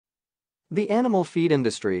The animal feed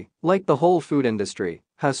industry, like the whole food industry,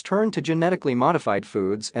 has turned to genetically modified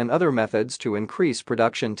foods and other methods to increase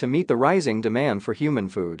production to meet the rising demand for human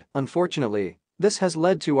food. Unfortunately, this has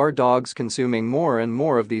led to our dogs consuming more and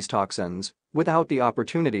more of these toxins, without the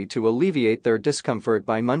opportunity to alleviate their discomfort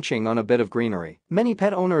by munching on a bit of greenery. Many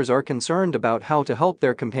pet owners are concerned about how to help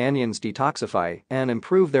their companions detoxify and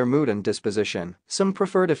improve their mood and disposition. Some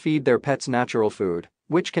prefer to feed their pets natural food,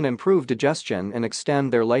 which can improve digestion and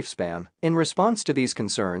extend their lifespan. In response to these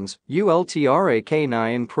concerns,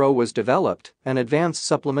 UltraK9 Pro was developed, an advanced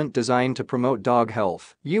supplement designed to promote dog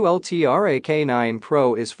health. UltraK9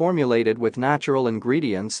 Pro is formulated with natural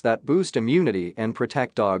ingredients that boost immunity and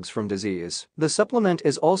protect dogs from disease. The supplement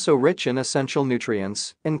is also rich in essential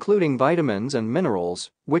nutrients, including vitamins and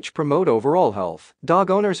minerals, which promote overall health.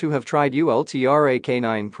 Dog owners who have tried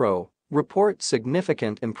UltraK9 Pro report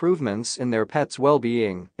significant improvements in their pets'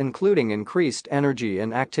 well-being, including increased energy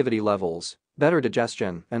and activity levels, better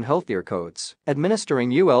digestion, and healthier coats.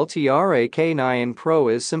 Administering UltraK9 Pro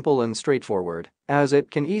is simple and straightforward, as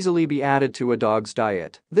it can easily be added to a dog's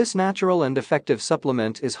diet. This natural and effective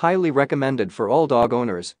supplement is highly recommended for all dog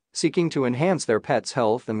owners seeking to enhance their pet's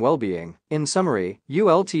health and well-being. In summary,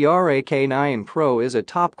 UltraK9 Pro is a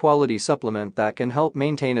top-quality supplement that can help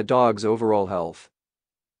maintain a dog's overall health.